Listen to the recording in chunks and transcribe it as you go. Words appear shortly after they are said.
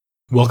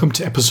Welcome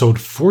to episode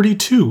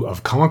 42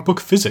 of Comic Book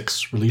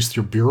Physics, released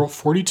through Bureau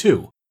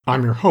 42.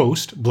 I'm your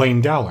host,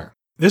 Blaine Dowler.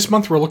 This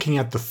month we're looking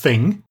at The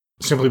Thing,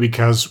 simply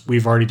because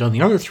we've already done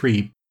the other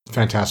three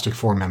Fantastic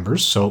Four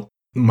members, so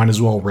might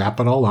as well wrap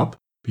it all up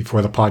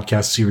before the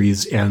podcast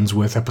series ends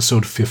with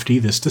episode 50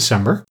 this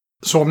December.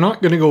 So I'm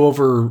not going to go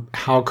over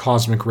how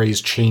cosmic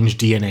rays change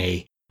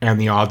DNA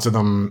and the odds of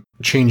them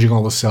changing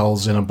all the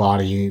cells in a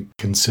body in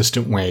a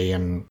consistent way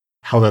and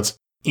how that's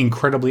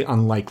incredibly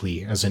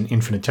unlikely, as in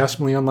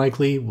infinitesimally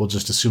unlikely. We'll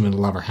just assume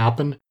it'll never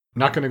happen. I'm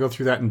not going to go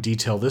through that in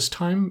detail this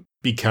time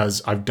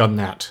because I've done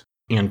that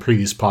in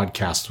previous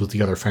podcasts with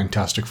the other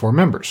Fantastic Four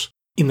members.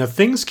 In the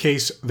Thing's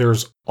case,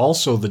 there's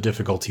also the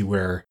difficulty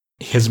where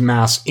his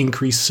mass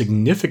increased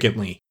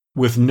significantly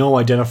with no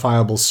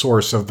identifiable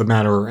source of the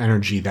matter or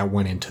energy that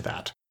went into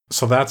that.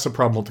 So that's the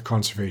problem with the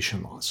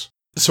conservation laws.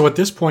 So at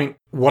this point,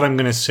 what I'm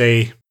going to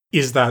say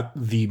is that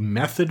the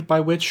method by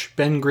which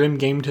Ben Grimm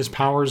gained his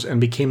powers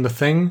and became the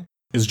Thing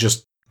is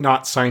just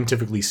not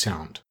scientifically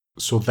sound.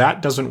 So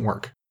that doesn't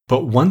work.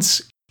 But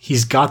once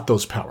he's got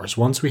those powers,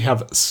 once we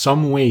have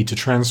some way to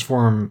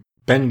transform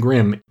Ben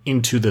Grimm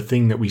into the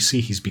Thing that we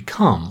see he's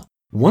become,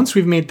 once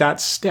we've made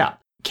that step,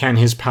 can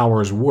his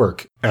powers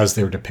work as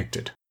they're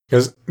depicted?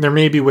 Because there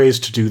may be ways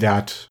to do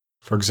that.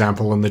 For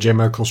example, in the J.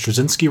 Michael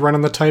Straczynski run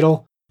on the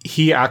title,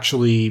 he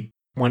actually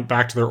went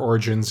back to their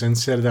origins and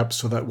set it up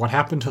so that what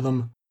happened to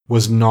them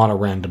was not a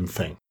random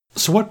thing.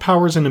 So what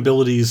powers and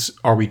abilities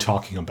are we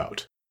talking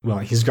about? Well,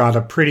 he's got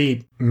a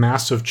pretty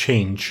massive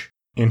change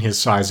in his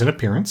size and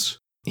appearance.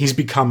 He's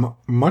become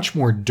much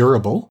more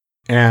durable,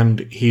 and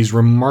he's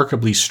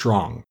remarkably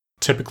strong,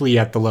 typically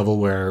at the level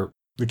where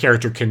the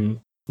character can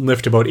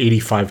lift about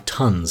 85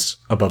 tons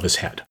above his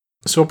head.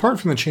 So apart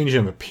from the change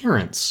in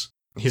appearance,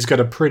 he's got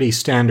a pretty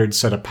standard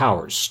set of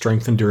powers,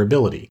 strength and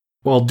durability.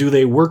 Well, do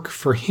they work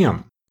for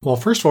him? Well,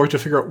 first of all, we have to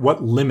figure out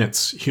what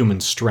limits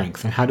human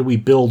strength and how do we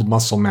build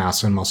muscle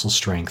mass and muscle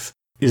strength?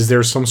 Is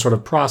there some sort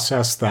of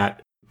process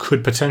that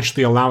could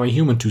potentially allow a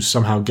human to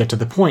somehow get to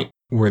the point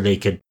where they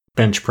could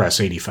bench press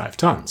 85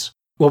 tons?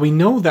 Well, we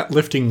know that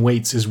lifting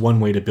weights is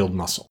one way to build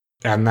muscle,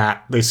 and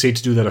that they say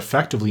to do that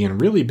effectively and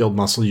really build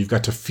muscle, you've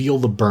got to feel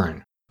the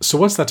burn. So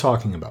what's that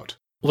talking about?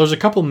 Well, there's a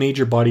couple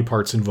major body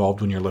parts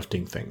involved when you're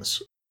lifting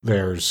things.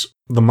 There's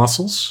the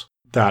muscles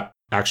that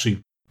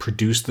actually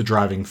produce the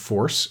driving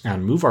force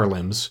and move our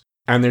limbs,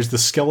 and there's the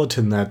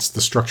skeleton that's the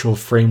structural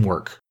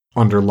framework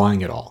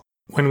underlying it all.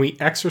 When we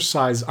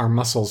exercise our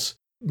muscles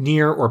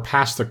near or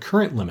past the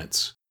current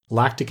limits,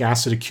 lactic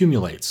acid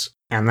accumulates,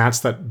 and that's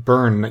that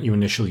burn that you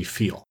initially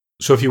feel.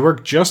 So if you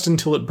work just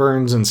until it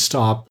burns and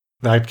stop,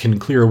 that can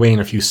clear away in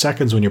a few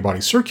seconds when your body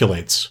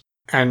circulates,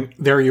 and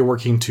there you're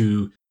working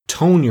to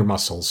tone your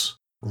muscles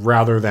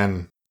rather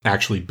than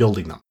actually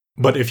building them.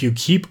 But if you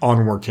keep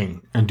on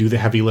working and do the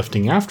heavy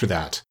lifting after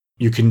that,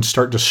 you can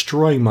start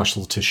destroying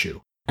muscle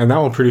tissue, and that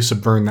will produce a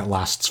burn that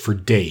lasts for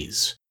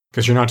days.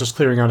 Because you're not just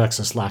clearing out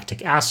excess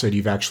lactic acid,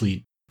 you've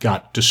actually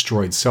got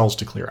destroyed cells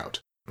to clear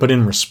out. But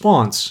in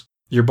response,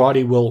 your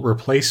body will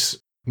replace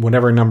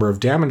whatever number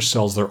of damaged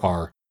cells there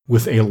are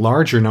with a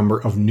larger number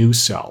of new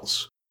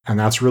cells. And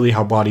that's really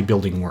how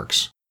bodybuilding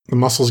works. The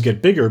muscles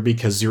get bigger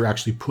because you're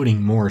actually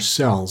putting more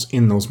cells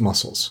in those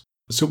muscles.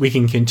 So we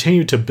can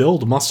continue to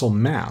build muscle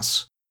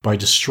mass by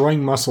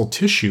destroying muscle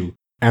tissue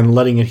and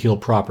letting it heal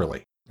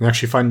properly. We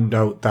actually find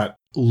out that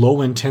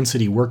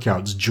low-intensity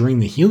workouts during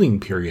the healing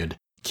period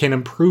can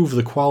improve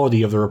the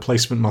quality of the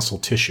replacement muscle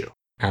tissue.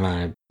 And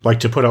I'd like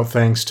to put out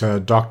thanks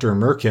to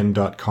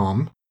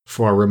drmerkin.com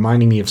for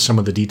reminding me of some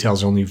of the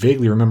details I only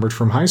vaguely remembered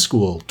from high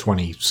school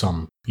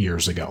 20-some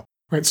years ago.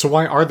 Right, so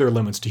why are there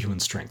limits to human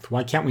strength?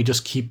 Why can't we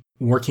just keep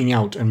working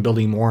out and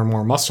building more and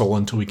more muscle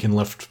until we can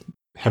lift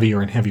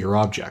heavier and heavier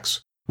objects?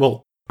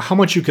 Well, how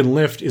much you can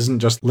lift isn't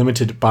just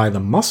limited by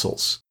the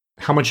muscles.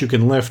 How much you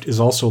can lift is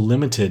also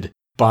limited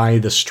by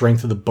the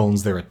strength of the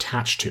bones they're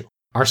attached to.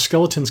 Our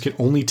skeletons can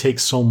only take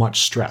so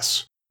much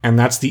stress, and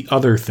that's the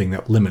other thing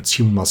that limits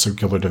human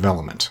muscular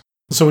development.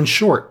 So in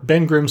short,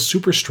 Ben Grimm's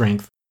super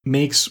strength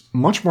makes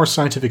much more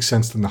scientific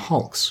sense than the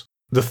Hulk's.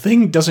 The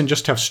Thing doesn't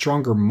just have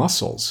stronger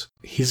muscles,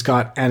 he's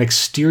got an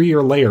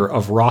exterior layer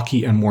of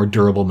rocky and more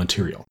durable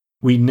material.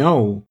 We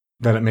know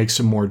that it makes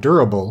him more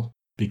durable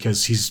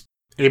because he's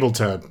able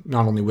to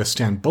not only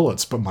withstand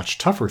bullets, but much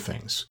tougher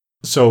things.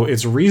 So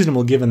it's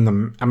reasonable given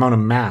the amount of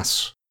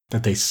mass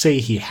that they say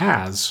he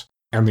has,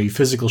 and the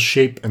physical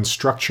shape and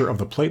structure of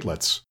the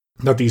platelets,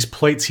 that these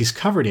plates he's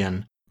covered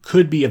in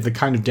could be of the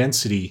kind of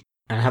density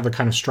and have the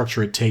kind of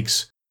structure it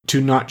takes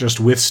to not just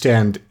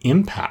withstand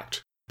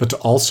impact, but to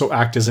also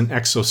act as an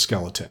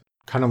exoskeleton,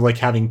 kind of like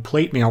having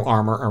plate mail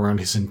armor around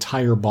his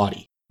entire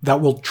body.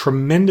 That will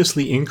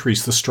tremendously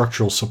increase the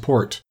structural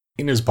support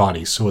in his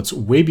body, so it's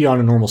way beyond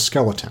a normal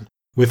skeleton.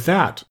 With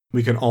that,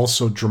 we can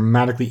also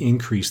dramatically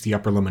increase the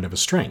upper limit of his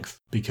strength,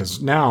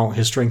 because now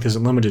his strength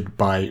isn't limited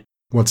by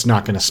what's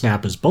not going to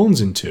snap his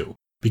bones into,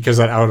 because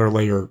that outer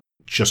layer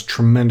just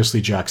tremendously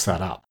jacks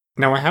that up.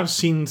 Now, I have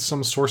seen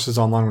some sources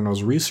online when I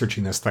was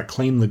researching this that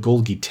claim the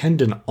Golgi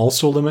tendon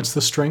also limits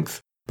the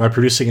strength by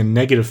producing a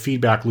negative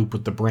feedback loop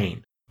with the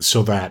brain.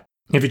 so that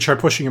if you try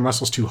pushing your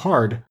muscles too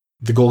hard,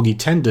 the Golgi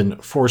tendon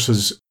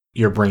forces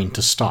your brain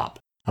to stop.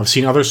 I've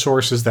seen other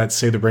sources that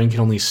say the brain can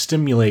only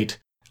stimulate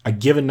a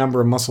given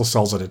number of muscle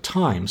cells at a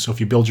time, so if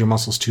you build your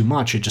muscles too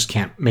much, it just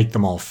can't make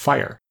them all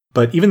fire.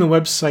 But even the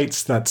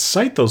websites that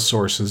cite those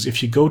sources,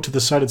 if you go to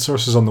the cited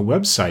sources on the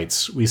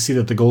websites, we see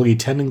that the Golgi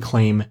tendon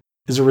claim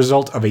is a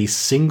result of a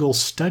single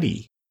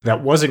study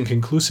that wasn't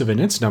conclusive in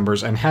its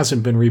numbers and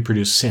hasn't been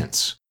reproduced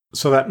since.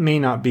 So that may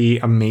not be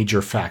a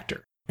major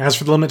factor. As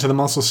for the limit to the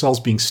muscle cells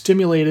being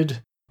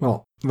stimulated,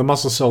 well, the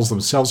muscle cells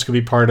themselves could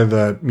be part of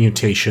the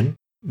mutation,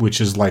 which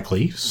is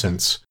likely,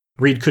 since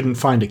Reed couldn't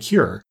find a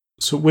cure.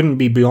 So it wouldn't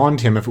be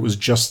beyond him if it was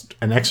just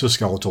an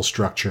exoskeletal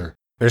structure.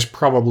 There's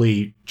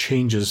probably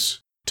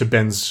changes to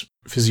Ben's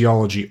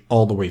physiology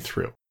all the way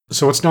through.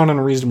 So it's not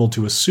unreasonable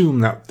to assume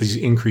that these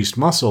increased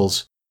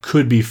muscles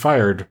could be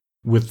fired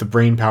with the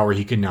brain power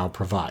he can now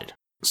provide.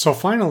 So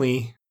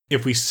finally,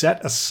 if we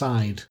set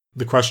aside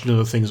the question of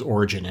the Thing's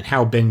origin and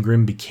how Ben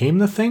Grimm became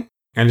the Thing,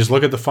 and just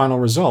look at the final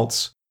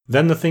results,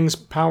 then the Thing's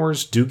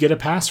powers do get a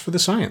pass for the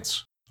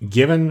science.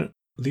 Given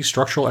the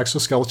structural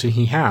exoskeleton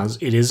he has,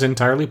 it is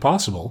entirely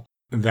possible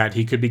that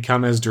he could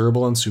become as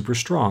durable and super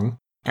strong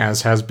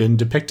as has been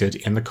depicted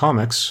in the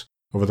comics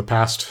over the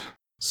past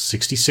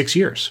 66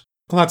 years.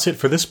 Well, that's it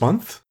for this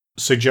month.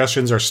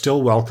 Suggestions are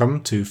still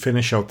welcome to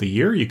finish out the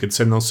year. You could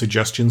send those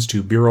suggestions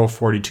to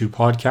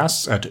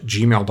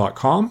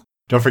bureau42podcasts@gmail.com.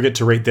 Don't forget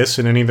to rate this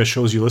and any of the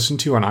shows you listen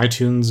to on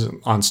iTunes,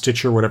 on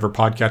Stitcher, whatever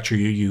podcatcher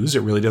you use.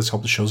 It really does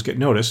help the shows get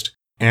noticed.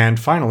 And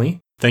finally,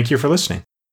 thank you for listening.